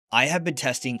I have been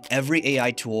testing every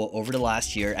AI tool over the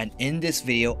last year, and in this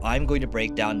video, I'm going to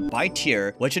break down by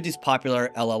tier which of these popular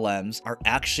LLMs are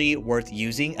actually worth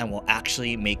using and will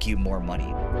actually make you more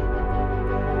money.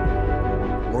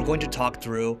 We're going to talk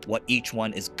through what each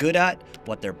one is good at,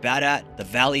 what they're bad at, the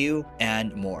value,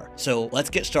 and more. So let's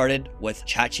get started with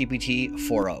ChatGPT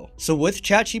 4o. So with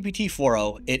ChatGPT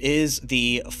 4o, it is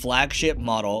the flagship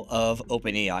model of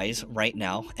OpenAI's right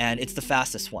now, and it's the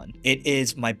fastest one. It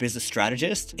is my business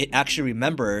strategist. It actually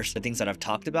remembers the things that I've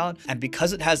talked about, and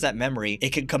because it has that memory,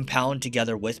 it can compound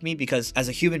together with me because as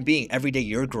a human being, every day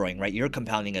you're growing, right? You're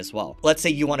compounding as well. Let's say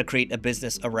you want to create a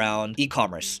business around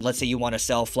e-commerce. Let's say you want to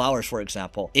sell flowers, for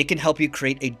example. It can help you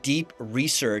create a deep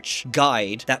research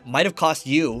guide that might have cost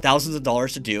you thousands of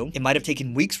dollars to do. It might have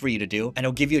taken weeks for you to do, and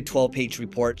it'll give you a 12-page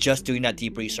report just doing that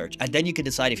deep research. And then you can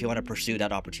decide if you want to pursue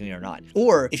that opportunity or not.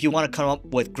 Or if you want to come up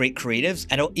with great creatives,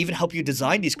 and it'll even help you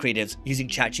design these creatives using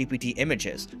ChatGPT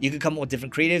images. You can come up with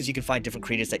different creatives. You can find different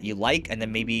creatives that you like, and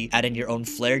then maybe add in your own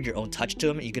flair, your own touch to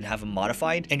them. And you can have them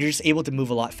modified, and you're just able to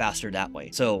move a lot faster that way.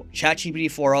 So ChatGPT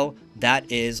 4o,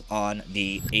 that is on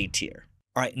the A tier.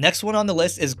 All right, next one on the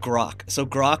list is Grok. So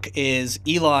Grok is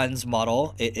Elon's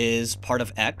model. It is part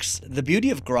of X. The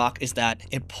beauty of Grok is that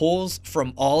it pulls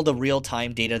from all the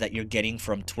real-time data that you're getting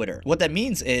from Twitter. What that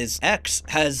means is X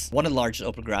has one of the largest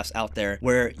open graphs out there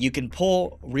where you can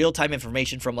pull real-time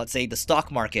information from, let's say, the stock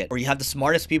market, or you have the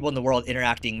smartest people in the world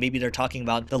interacting. Maybe they're talking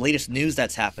about the latest news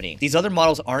that's happening. These other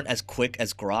models aren't as quick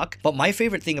as Grok, but my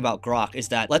favorite thing about Grok is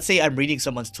that, let's say I'm reading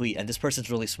someone's tweet and this person's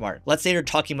really smart. Let's say they're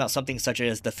talking about something such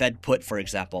as the Fed put, for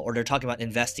example, or they're talking about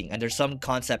investing and there's some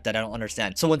concept that I don't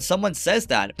understand. So when someone says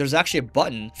that, there's actually a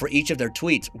button for each of their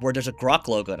tweets where there's a Grok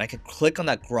logo, and I can click on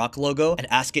that Grok logo and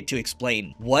ask it to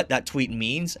explain what that tweet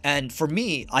means. And for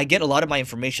me, I get a lot of my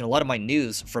information, a lot of my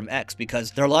news from X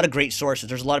because there are a lot of great sources.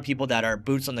 There's a lot of people that are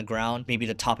boots on the ground, maybe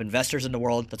the top investors in the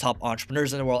world, the top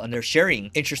entrepreneurs in the world, and they're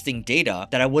sharing interesting data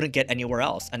that I wouldn't get anywhere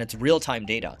else. And it's real-time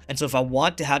data. And so if I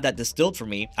want to have that distilled for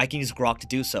me, I can use Grok to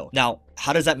do so. Now,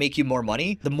 how does that make you more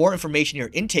money? The more information you're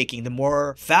intaking, the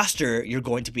more faster you're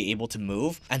going to be able to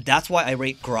move. And that's why I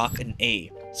rate Grok an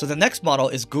A. So the next model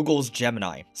is Google's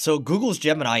Gemini. So Google's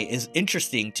Gemini is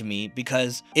interesting to me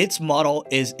because its model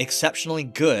is exceptionally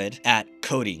good at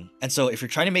coding. And so if you're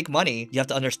trying to make money, you have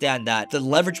to understand that the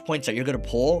leverage points that you're going to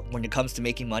pull when it comes to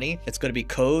making money, it's going to be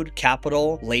code,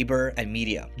 capital, labor, and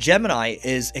media. Gemini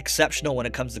is exceptional when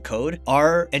it comes to code.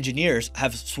 Our engineers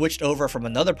have switched over from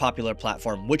another popular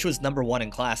platform, which was #1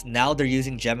 in class. Now they're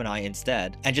using Gemini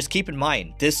instead. And just keep in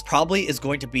mind, this probably is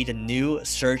going to be the new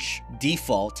search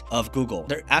default of Google.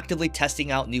 They're actively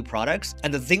testing out new products.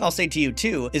 And the thing I'll say to you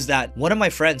too is that one of my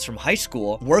friends from high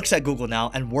school works at Google now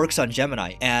and works on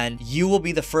Gemini. And you will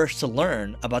be the first to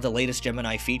learn about the latest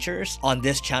Gemini features on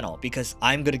this channel because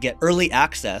I'm going to get early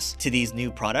access to these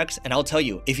new products. And I'll tell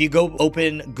you, if you go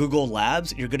open Google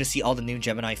Labs, you're going to see all the new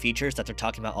Gemini features that they're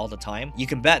talking about all the time. You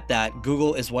can bet that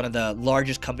Google is one of the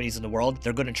largest companies in the world.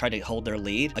 They're going to try to hold their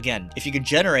lead. Again, if you can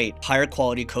generate higher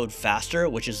quality code faster,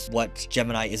 which is what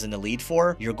Gemini is in the lead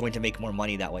for, you're going to make more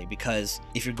money that way. Because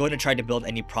if you're going to try to build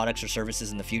any products or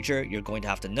services in the future, you're going to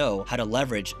have to know how to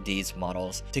leverage these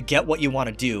models to get what you want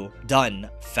to do done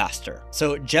faster.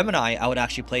 So Gemini, I would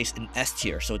actually place in S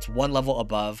tier. So it's one level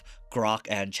above Grok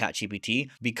and ChatGPT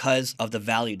because of the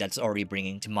value that's already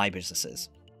bringing to my businesses.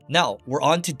 Now, we're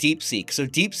on to DeepSeek. So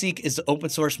DeepSeek is the open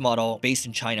source model based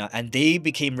in China, and they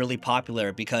became really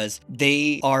popular because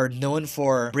they are known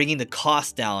for bringing the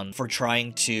cost down for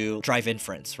trying to drive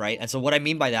inference, right? And so what I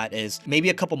mean by that is maybe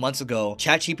a couple months ago,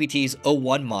 ChatGPT's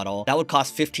O1 model, that would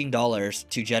cost $15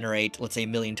 to generate, let's say,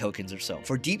 1 million tokens or so.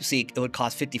 For DeepSeek, it would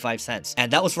cost 55 cents.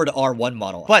 And that was for the R1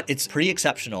 model, but it's pretty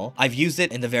exceptional. I've used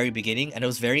it in the very beginning and it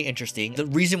was very interesting. The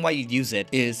reason why you use it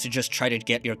is to just try to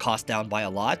get your cost down by a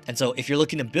lot. And so if you're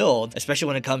looking to build, especially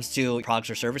when it comes to products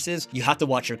or services, you have to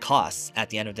watch your costs at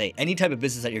the end of the day. Any type of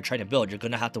business that you're trying to build, you're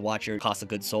going to have to watch your cost of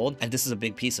goods sold. And this is a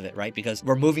big piece of it, right? Because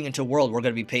we're moving into a world, we're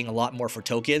going to be paying a lot more for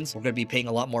tokens. We're going to be paying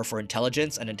a lot more for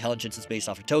intelligence, and intelligence is based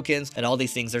off of tokens and all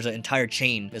these things. There's an entire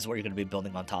chain is what you're going to be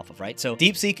building on top of, right? So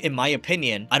DeepSeek, in my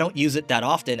opinion, I don't use it that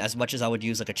often as much as I would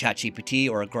use like a ChatGPT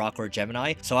or a Grok or a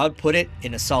Gemini. So I would put it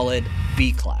in a solid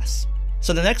B class.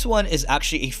 So the next one is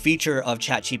actually a feature of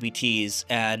ChatGPT's,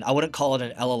 and I wouldn't call it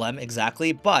an LLM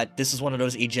exactly, but this is one of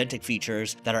those agentic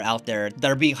features that are out there that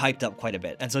are being hyped up quite a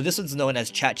bit. And so this one's known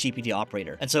as ChatGPT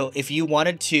Operator. And so if you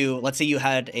wanted to, let's say you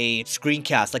had a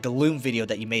screencast, like a Loom video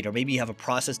that you made, or maybe you have a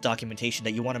process documentation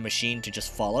that you want a machine to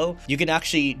just follow, you can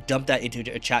actually dump that into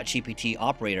a ChatGPT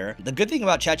Operator. The good thing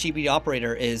about ChatGPT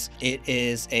Operator is it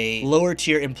is a lower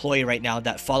tier employee right now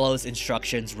that follows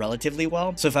instructions relatively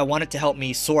well. So if I wanted to help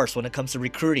me source when it comes comes to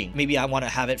recruiting, maybe I want to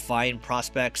have it find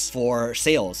prospects for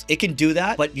sales. It can do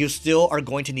that, but you still are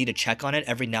going to need to check on it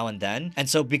every now and then. And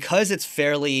so because it's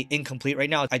fairly incomplete right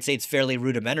now, I'd say it's fairly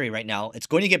rudimentary right now. It's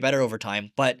going to get better over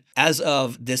time, but as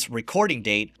of this recording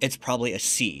date, it's probably a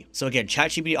C. So again,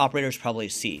 ChatGPT Operator is probably a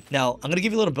C. Now, I'm going to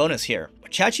give you a little bonus here.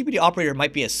 ChatGPT Operator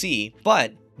might be a C,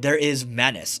 but there is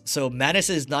Manus. So Manus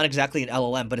is not exactly an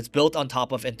LLM, but it's built on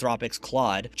top of Anthropic's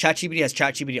Claude. ChatGPT has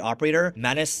ChatGPT Operator.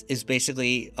 Manus is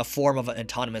basically a form of an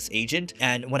autonomous agent.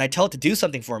 And when I tell it to do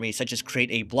something for me, such as create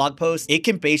a blog post, it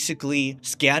can basically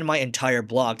scan my entire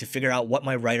blog to figure out what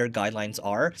my writer guidelines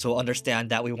are. So understand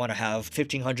that we want to have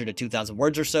 1,500 to 2,000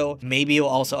 words or so. Maybe you'll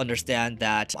also understand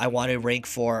that I want to rank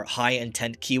for high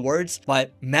intent keywords,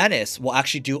 but Manus will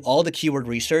actually do all the keyword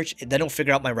research. Then it'll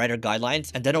figure out my writer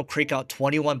guidelines, and then it'll crank out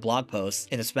 21 blog posts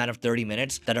in a span of 30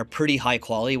 minutes that are pretty high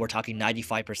quality. We're talking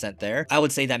 95% there. I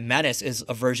would say that Manus is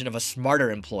a version of a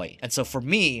smarter employee. And so for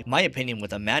me, my opinion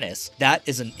with a Manus, that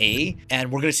is an A,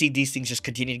 and we're going to see these things just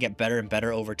continue to get better and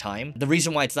better over time. The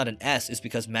reason why it's not an S is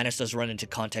because Manus does run into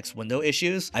context window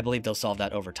issues. I believe they'll solve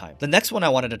that over time. The next one I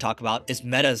wanted to talk about is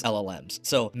Meta's LLMs.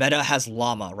 So Meta has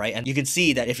Llama, right? And you can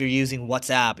see that if you're using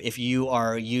WhatsApp, if you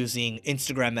are using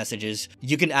Instagram messages,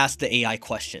 you can ask the AI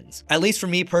questions. At least for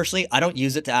me personally, I don't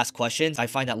use it to ask questions. I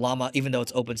find that Llama, even though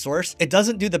it's open source, it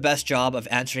doesn't do the best job of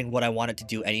answering what I want it to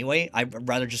do anyway. I'd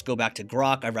rather just go back to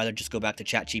Grok. I'd rather just go back to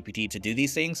ChatGPT to do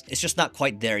these things. It's just not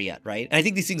quite there yet, right? And I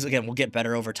think these things, again, will get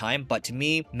better over time. But to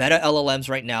me, Meta LLMs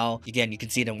right now, again, you can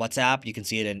see it in WhatsApp, you can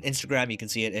see it in Instagram, you can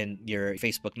see it in your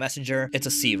Facebook Messenger. It's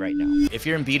a C right now. If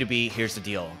you're in B2B, here's the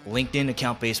deal. LinkedIn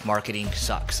account-based marketing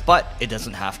sucks, but it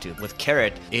doesn't have to. With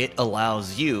Carrot, it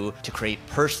allows you to create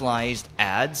personalized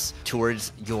ads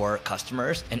towards your customers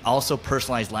and also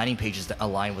personalized landing pages that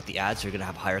align with the ads, so you're going to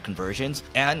have higher conversions,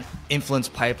 and influence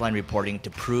pipeline reporting to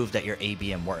prove that your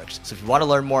ABM works. So if you want to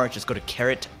learn more, just go to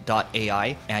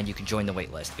carrot.ai and you can join the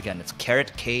waitlist. Again, it's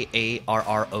carrot, Karrot.ai,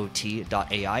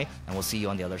 and we'll see you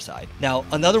on the other side. Now,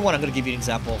 another one I'm going to give you an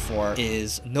example for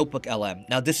is Notebook LM.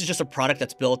 Now, this is just a product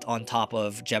that's built on top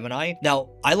of Gemini. Now,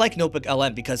 I like Notebook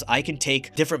LM because I can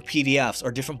take different PDFs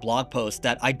or different blog posts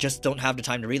that I just don't have the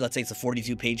time to read. Let's say it's a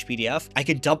 42-page PDF. I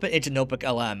can dump it into Notebook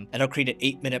LM and I'll create an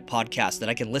 8-minute podcast that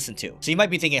I can listen to. So you might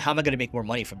be thinking, how am I going to make more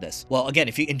money from this? Well, again,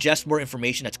 if you ingest more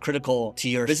information that's critical to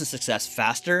your business success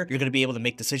faster, you're going to be able to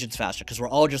make decisions faster because we're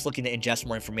all just looking to ingest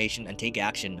more information and take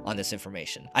action on this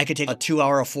information. I could take a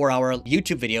 2-hour or 4-hour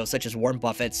YouTube video, such as Warren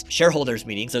Buffett's shareholders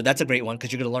meeting. So that's a great one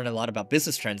because you're going to learn a lot about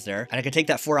business trends there. And I can take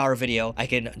that 4-hour video, I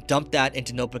can dump that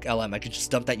into Notebook LM. I can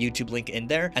just dump that YouTube link in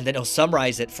there and then it'll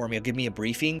summarize it for me. It'll give me a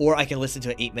briefing, or I can listen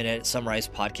to an 8-minute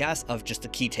summarized podcast of just the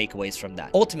key takeaways from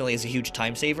that. Ultimately, is a huge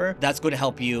time saver. That's going to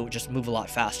help you just move a lot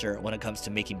faster when it comes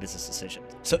to making business decisions.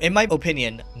 So in my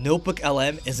opinion, Notebook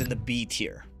LM is in the B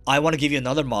tier. I want to give you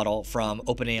another model from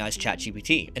OpenAI's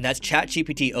ChatGPT, and that's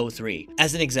ChatGPT O3.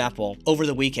 As an example, over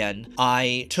the weekend,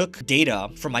 I took data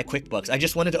from my QuickBooks. I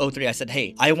just went into O3. I said,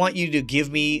 hey, I want you to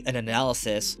give me an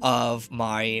analysis of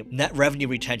my net revenue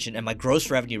retention and my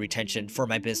gross revenue retention for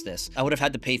my business. I would have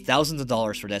had to pay thousands of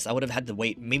dollars for this. I would have had to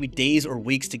wait maybe days or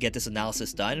weeks to get this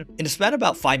analysis done. In a span of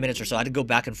about 5 minutes or so, I had to go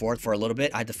back and forth for a little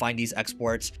bit. I had to find these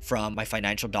exports from my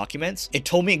financial documents. It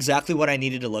told me exactly what I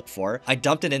needed to look for. I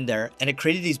dumped it in there and it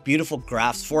created these beautiful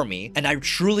graphs for me, and I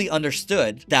truly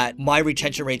understood that my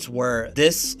retention rates were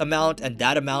this amount and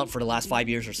that amount for the last 5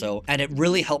 years or so, and it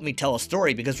really helped me tell a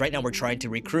story because right now we're trying to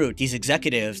recruit these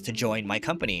executives to join my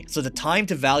company. So the time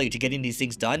to value to getting these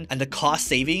things done and the cost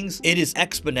savings, it is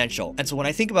exponential. And so when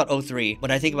I think about O3, when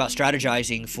I think about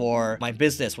strategizing for my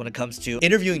business, when it comes to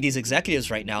interviewing these executives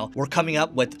right now, we're coming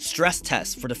up with stress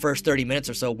tests for the first 30 minutes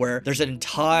or so, where there's an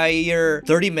entire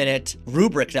 30-minute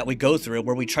rubric that we go through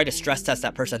where we try to stress test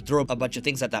that person, throw a bunch of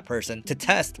things at that person to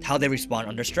test how they respond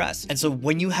under stress. And so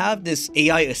when you have this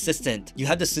AI assistant, you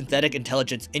have this synthetic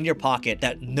intelligence in your pocket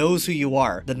that knows who you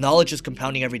are, the knowledge is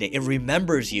compounding every day, it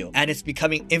remembers you, and it's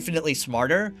becoming infinitely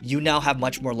smarter, you now have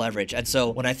much more leverage. And so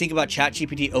when I think about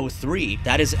ChatGPT O3,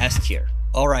 that is S tier.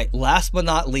 All right, last but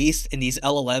not least in these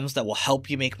LLMs that will help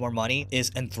you make more money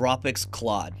is Anthropic's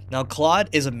Claude. Now, Claude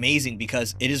is amazing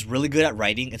because it is really good at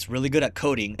writing, it's really good at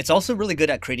coding, it's also really good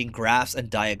at creating graphs and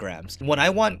diagrams. When I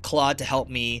want Claude to help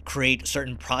me create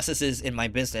certain processes in my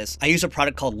business, I use a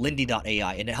product called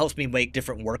Lindy.ai, and it helps me make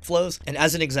different workflows. And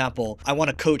as an example, I want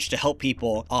a coach to help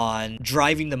people on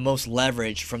driving the most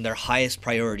leverage from their highest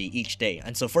priority each day.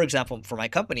 And so, for example, for my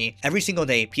company, every single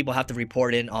day, people have to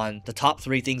report in on the top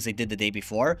 3 things they did the day before.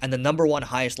 before, and the number one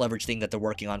highest leverage thing that they're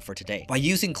working on for today. By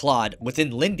using Claude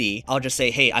within Lindy, I'll just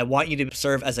say, hey, I want you to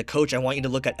serve as a coach. I want you to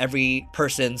look at every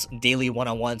person's daily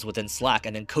one-on-ones within Slack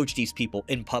and then coach these people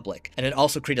in public. And then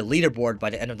also create a leaderboard by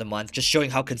the end of the month, just showing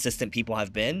how consistent people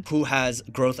have been, who has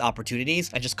growth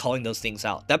opportunities, and just calling those things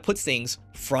out. That puts things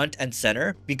front and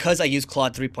center. Because I use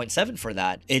Claude 3.7 for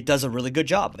that, it does a really good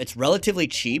job. It's relatively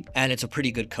cheap and it's a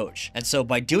pretty good coach. And so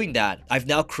by doing that, I've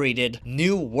now created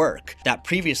new work that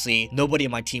previously nobody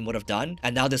in my team would have done.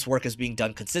 And now this work is being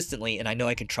done consistently. And I know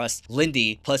I can trust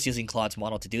Lindy plus using Claude's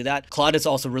model to do that. Claude is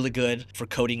also really good for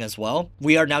coding as well.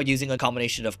 We are now using a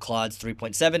combination of Claude's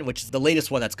 3.7, which is the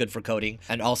latest one that's good for coding,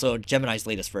 and also Gemini's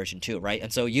latest version too, right?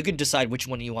 And so you can decide which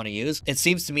one you want to use. It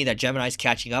seems to me that Gemini's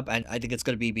catching up, and I think it's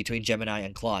going to be between Gemini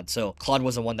and Claude. So Claude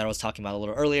was the one that I was talking about a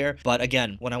little earlier. But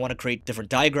again, when I want to create different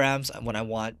diagrams, when I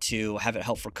want to have it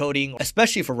help for coding,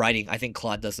 especially for writing, I think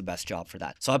Claude does the best job for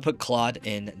that. So I put Claude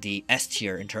in the S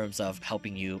tier in terms of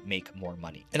helping you make more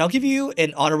money. And I'll give you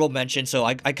an honorable mention. So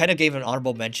I kind of gave an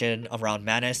honorable mention around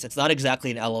Manus. It's not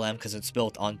exactly an LLM because it's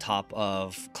built on top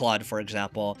of Claude, for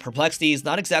example. Perplexity is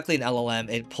not exactly an LLM.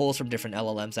 It pulls from different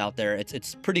LLMs out there.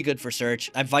 It's pretty good for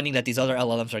search. I'm finding that these other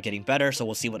LLMs are getting better, so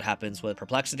we'll see what happens with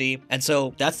Perplexity. And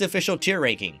so that's the official tier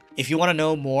ranking. If you want to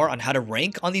know more on how to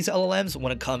rank on these LLMs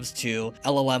when it comes to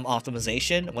LLM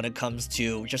optimization, when it comes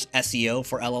to just SEO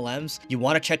for LLMs, you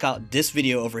want to check out this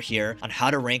video over here on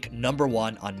how to rank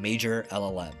 #1 on major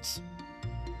LLMs.